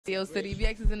Steel City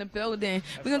BX is in the building.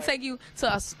 We're gonna take you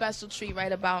to a special treat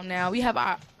right about now. We have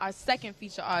our second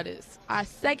feature artist. Our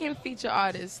second feature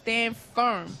artist, Stand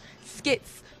Firm,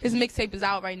 Skits. His mixtape is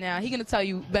out right now. He's gonna tell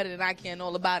you better than I can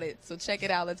all about it. So check it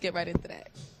out. Let's get right into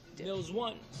that. Mills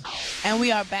one. And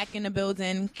we are back in the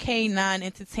building. K9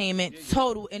 Entertainment,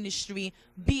 Total Industry,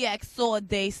 BX all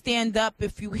day. Stand up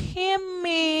if you hear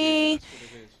me.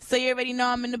 So you already know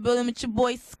I'm in the building with your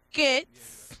boy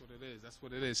Skits. That's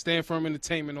what it is. Stand Firm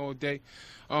Entertainment all day.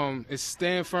 It's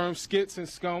Stand Firm, Skits, and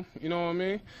Scum. You know what I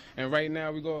mean? And right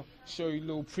now we're going to show you a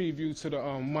little preview to the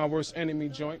My Worst Enemy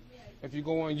joint. If you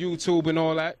go on YouTube and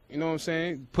all that, you know what I'm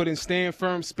saying? Put in Stand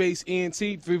Firm space ENT,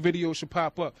 3 videos should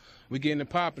pop up. We're getting it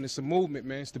popping. It's a movement,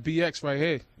 man. It's the BX right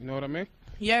here. You know what I mean?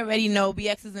 You already know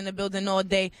BX is in the building all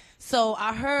day. So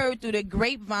I heard through the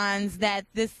grapevines that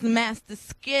this Master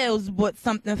Skills bought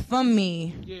something from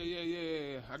me.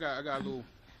 Yeah. I got a little...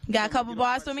 Got a couple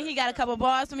bars for me? He got a couple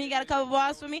bars for me? He got a couple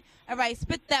bars for me? All right,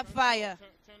 spit that fire.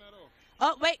 Turn that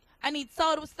off. Oh, wait. I need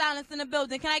total silence in the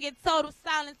building. Can I get total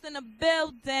silence in the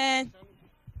building?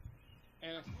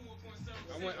 And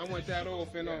I want that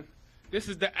off. And this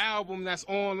is the album that's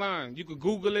online. You could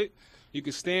Google it. You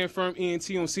could Stand Firm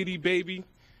ENT on CD Baby.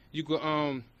 You could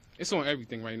it's on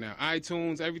everything right now.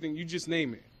 iTunes, everything. You just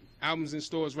name it. Albums in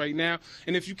stores right now.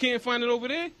 And if you can't find it over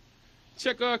there,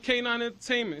 check K9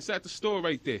 Entertainment. It's at the store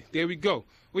right there. There we go.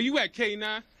 Where you at,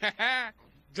 K9?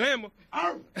 Glamour.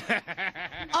 Oh,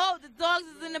 the dogs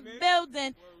is in the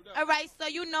building. All right, so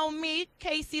you know me,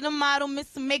 Casey the model,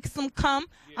 Mr. Make Some Come.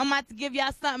 I'm about to give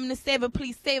y'all something to savor.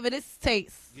 Please savor this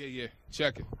taste. Yeah.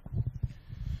 Check it.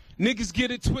 Niggas get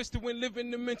it twisted when living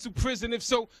in the mental prison. If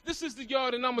so, this is the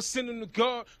yard and I'ma send them to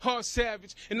guard. Hard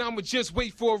savage, and I'ma just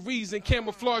wait for a reason.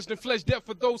 Camouflaged and flesh death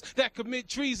for those that commit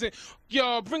treason.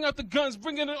 Y'all, bring out the guns,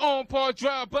 bring in the arm part,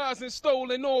 drive-bys and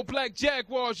stolen all black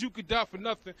Jaguars. You could die for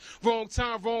nothing. Wrong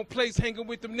time, wrong place, hanging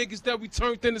with them niggas that we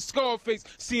turned into Scarface.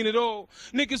 Seen it all.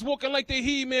 Niggas walking like they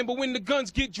He-Man, but when the guns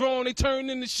get drawn, they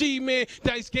turn into She-Man.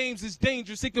 Dice games is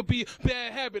dangerous. It could be a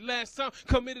bad habit. Last time,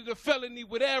 committed a felony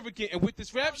with arrogant. And with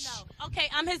this rap Okay,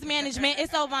 I'm his management.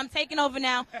 It's over. I'm taking over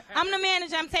now. I'm the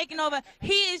manager. I'm taking over.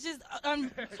 He is just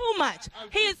too much.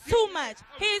 He is too much.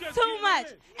 He is too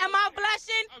much. Am I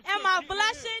blushing? Am I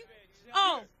blushing?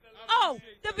 Oh,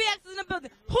 the BX is in the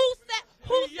building. Who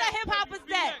said hip hop was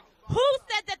dead? Who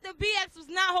said that the BX was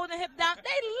not holding hip down?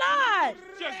 They lied.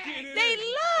 They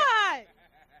lied.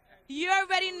 You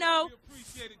already know.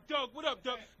 Appreciate it. Doug, what up,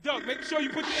 Doug? Doug, make sure you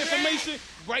put the information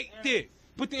right there.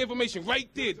 Put the information right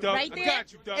there, Doug. Right there? I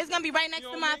got you, Doug. It's going to be right next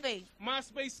to my face.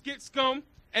 MySpace, Skit Scum,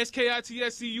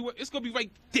 SKITSCU. It's going to be right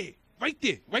there. Right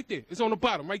there. Right there. It's on the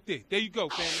bottom. Right there. There you go,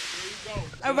 family. There you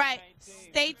go. All right.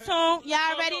 Stay tuned.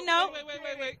 Y'all already know.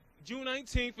 Wait. June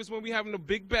 19th is when we having a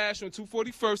big bash on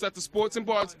 241st at the Sports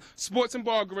and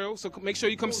Bar Grill. So make sure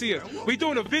you come see us. We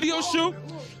doing a video shoot.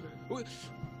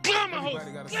 Glamour host.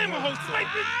 Right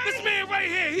there. This man right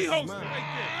here. He hosting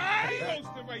right there. He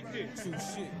hosting right there.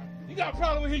 You got a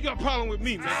problem with him, you got a problem with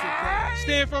me, man.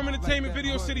 Stand Firm Entertainment,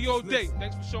 Video City all day.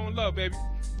 Thanks for showing love, baby.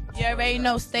 You already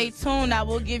know. Stay tuned. I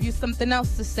will give you something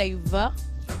else to savor.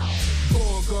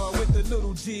 God with the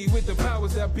little G, with the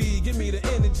powers that be. Give me the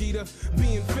energy to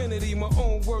be infinity, my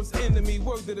own worst enemy.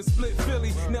 Word to the split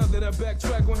Philly. Now that I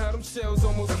backtrack on how them shells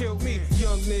almost killed me.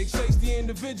 Young niggas, chase the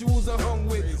individuals I hung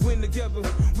with. When together,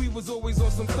 we was always on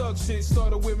some thug shit.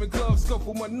 Started wearing gloves,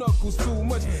 scuffle my knuckles too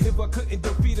much. If I couldn't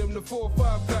defeat them, the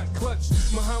 4-5 got clutched.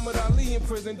 Muhammad Ali in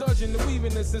prison, dodging the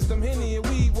weaving the system. Henny and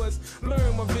weed was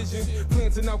blurring my vision.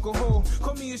 Planting alcohol,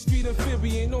 call me a street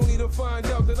amphibian. Only to find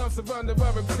out that I'm surrounded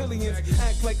by reptilians.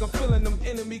 Act like I'm feeling them,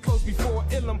 enemy close before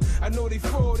I ill them. I know they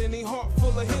fraud and they heart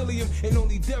full of helium. And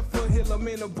only death will heal them,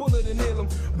 and a bullet and ill them.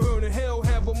 Burn in hell,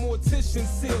 have a mortician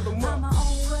seal them up. I'm my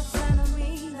own worst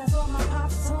enemy, that's what my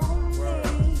pops told me.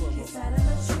 He's telling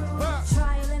the truth,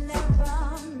 trial and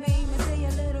error, made me see a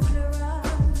little clearer.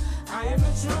 I am the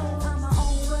truth. I'm my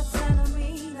own worst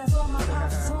enemy, that's what my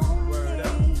pops told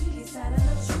me. He's telling the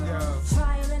truth,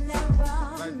 trial and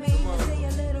error, made me see a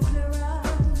little clearer.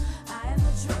 I am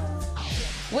the truth.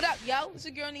 What up, yo? It's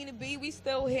your girl Nina B. We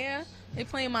still here. They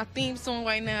playing my theme song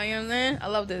right now, you know what I'm saying? I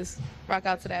love this. Rock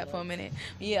out to that for a minute.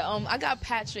 Yeah, I got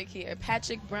Patrick here.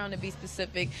 Patrick Brown to be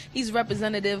specific. He's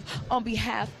representative on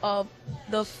behalf of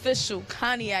the official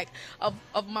Cognac of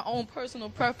my own personal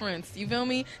preference. You feel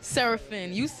me?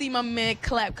 Seraphim. You see my man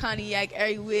clap Cognac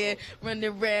everywhere,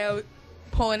 running around,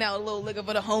 pouring out a little liquor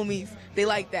for the homies. They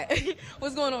like that.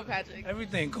 What's going on, Patrick?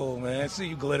 Everything cool, man. I see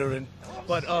you glittering.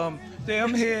 But yeah,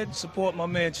 I'm here to support my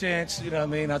man Chance. You know what I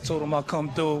mean? I told him I'd come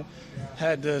through.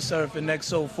 Had the Seraphim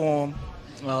Nexo for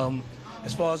him.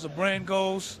 As far as the brand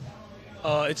goes,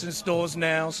 It's in stores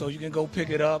now, so you can go pick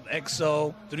it up.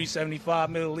 XO, 375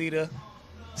 milliliter,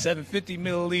 750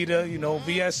 milliliter, you know,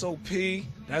 VSOP,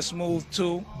 that's smooth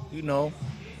too, you know.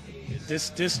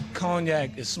 This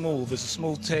cognac is smooth. It's a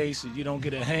smooth taste. You don't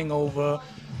get a hangover.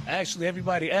 Actually,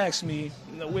 everybody asks me,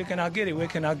 you know, where can I get it? Where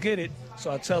can I get it?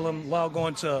 So I tell them, log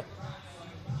on to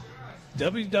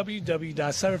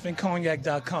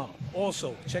www.seraphincognac.com.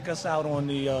 Also, check us out on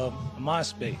the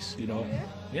MySpace, you know.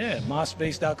 Yeah,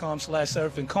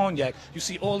 myspace.com/seraphincognac. You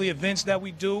see all the events that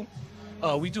we do.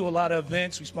 We do a lot of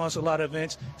events. We sponsor a lot of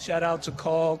events. Shout out to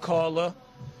Carla,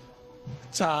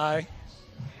 Ty,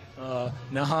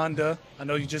 Nahanda. I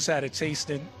know you just had a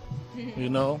tasting, you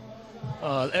know.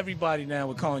 Everybody now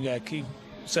with cognac, Keith,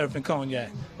 Seraphin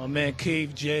Cognac. My man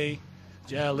Keith, Jay,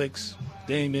 Alex,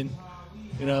 Damon,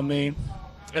 you know what I mean?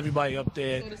 Everybody up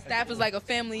there. So the staff is like a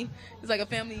family. It's like a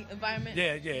family environment.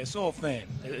 Yeah, it's all fam.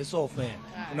 It's all fam.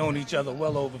 We've known each other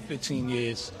well over 15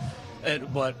 years.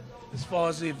 But as far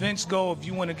as the events go, if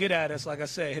you want to get at us, like I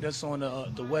said, hit us on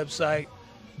the website.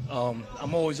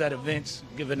 I'm always at events,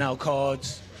 giving out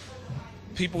cards.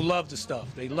 People love the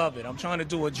stuff. They love it. I'm trying to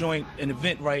do an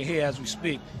event right here as we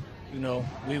speak. You know,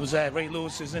 we was at Ray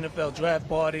Lewis's NFL draft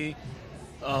party.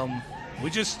 We're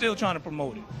just still trying to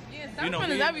promote it. Yeah, Seraphin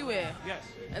is everywhere. Yes.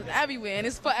 It's everywhere, and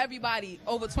it's for everybody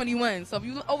over 21. So if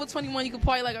you're over 21, you can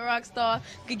party like a rock star.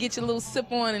 You can get your little sip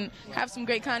on and have some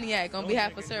great cognac on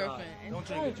behalf of Seraphin. Don't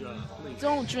drink and drive, please.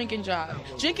 Don't drink and drive.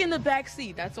 Drink in the back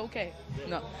seat. That's okay.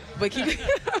 No, but keep.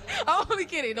 I'm only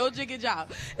kidding. Don't drink and drive.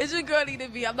 It's your girl Nina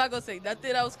B. I'm not gonna say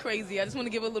nothing else crazy. I just want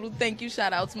to give a little thank you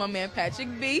shout out to my man Patrick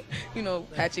B. You know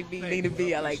Patrick B. Nina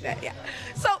B. I like that. Yeah.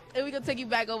 So and we're gonna take you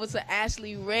back over to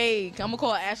Ashley Ray. I'm gonna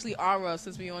call her Ashley Aura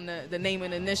since we on the name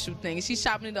and initial thing. She's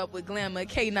shopping it up with Glamour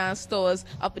K9 stores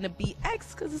up in the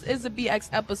BX because this is a BX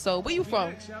episode. Where you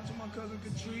from? Shout out to my cousin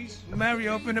Catrice. Marry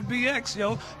up in the BX,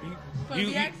 yo.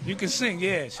 You can sing,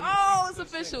 yeah. Oh, it's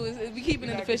official. We keeping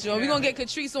it official. We're going to get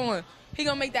Catrice on. He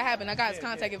going to make that happen. I got his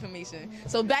contact information.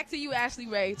 So back to you, Ashley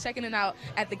Ray, checking it out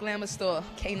at the Glamour store,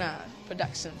 K9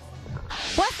 Productions.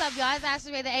 What's up, y'all? It's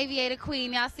Ashley Ray, the Aviator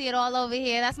Queen. Y'all see it all over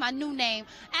here. That's my new name.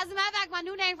 As a matter of fact, my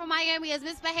new name from Miami is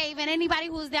Misbehave. And anybody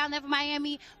who's down there from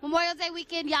Miami, Memorial Day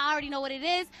weekend, y'all already know what it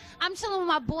is. I'm chilling with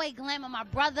my boy Glamour, my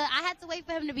brother. I had to wait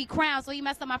for him to be crowned, so he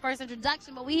messed up my first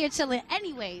introduction. But we here chilling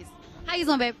anyways. How you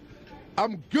doing, babe?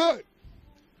 I'm good.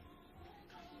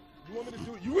 You want me to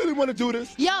do? You really want to do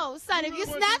this? Yo, son, if you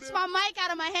snatch my mic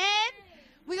out of my hand,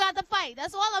 we got to fight.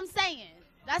 That's all I'm saying.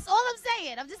 That's all I'm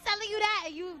saying. I'm just telling you that,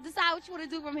 and you decide what you want to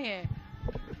do from here.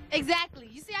 Exactly.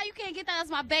 You see how you can't get that?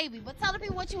 That's my baby. But tell the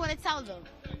people what you want to tell them.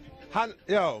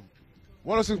 Yo,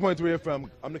 106.3 FM.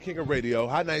 I'm the king of radio.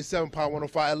 Hot 97 Power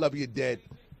 105. I love you dead.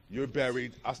 You're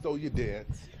buried. I stole your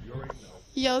dance. You already know.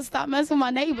 Yo, stop messing with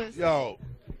my neighbors. Yo,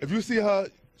 if you see her,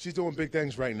 she's doing big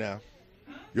things right now.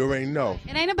 You already know.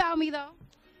 It ain't about me, though.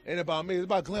 Ain't about me. It's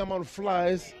about Glam on the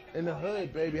Flyers in the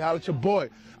hood, baby. Holla at your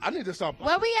boy. I need to start boxing.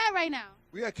 Where we at right now?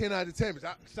 We at K9 Entertainment.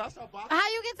 Should I start boxing? How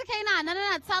you get to K9? No.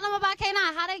 Tell them about K9.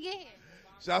 How they get here?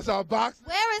 Should I start boxing?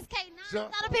 Where is K9? Tell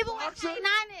the people where K9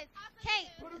 is.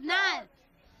 K9.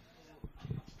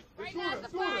 Right now it's the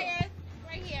Flyers.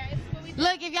 Right here. This is where we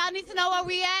look, if y'all need to know where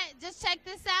we at, just check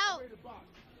this out. Ready to box?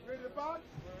 Ready to box?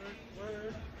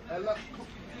 Word.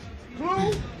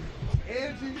 Clue,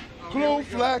 Angie, Clue,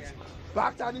 Flex.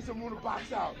 Box out. I need some room to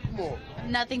box out. Come on.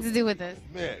 Nothing to do with this.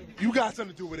 Man, you got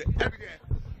something to do with it. Every day.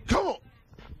 Come on.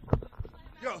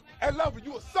 Yo, Ed Lover,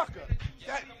 you a sucker.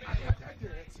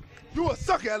 You a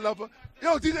sucker, Ed Lover.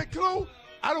 Yo, DJ Clue,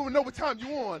 I don't even know what time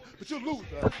you on, but you lose,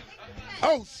 bro.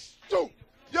 Oh, shoot.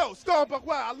 Yo, Starbuck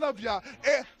Wild, I love y'all.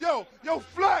 And, yo,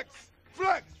 Flex.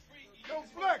 Yo,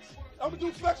 Flex. I'm going to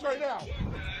do Flex right now.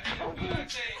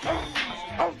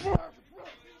 I'm from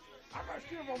I got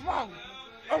shit in my mouth.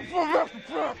 I'm from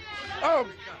Africa.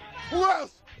 Who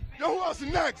else? Yo, who else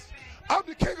is next? I'm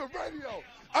the king of radio.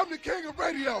 I'm the king. I'm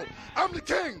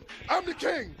the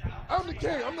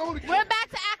only king. We're back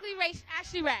to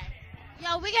Ashley Ray.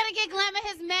 Yo, we're going to get Glamour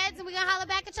his meds, and we're going to holler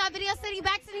back at y'all Video City.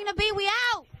 Back to Nina B. We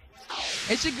out.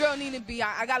 It's your girl Nina B.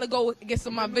 I gotta go get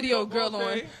some of my video girl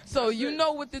on. So you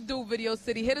know what to do, Video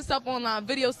City. Hit us up online,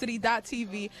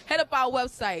 videocity.tv. Head up our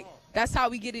website. That's how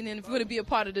we get it in if you want to be a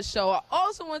part of the show. I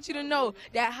also want you to know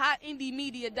that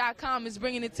hotindymedia.com is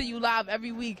bringing it to you live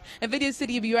every week. And Video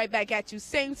City will be right back at you.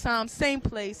 Same time, same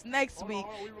place, next week.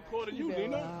 We recording you,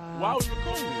 Nina. Why we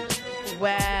recording you?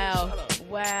 Wow.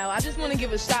 I just want to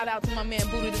give a shout out to my man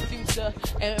Buddha the Future.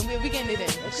 And we getting it in.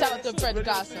 Shout out to Fred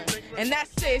Godson. And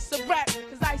that's it. It's a wrap.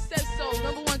 Because I said so.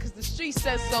 Number one, because the street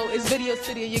says so. It's Video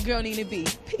City and your girl Nina B.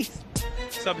 Peace.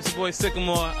 What's up? It's your boy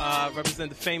Sycamore. Represent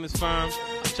the famous firm.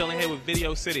 chilling here with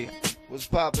Video City. What's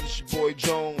poppin'? It's your boy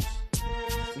Jones.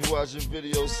 You watching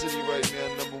Video City right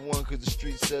now, #1 because the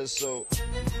street says so.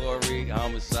 Corey,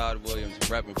 Homicide Williams,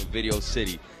 rapping for Video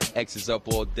City. X is up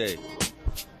all day.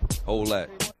 Whole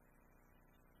lot.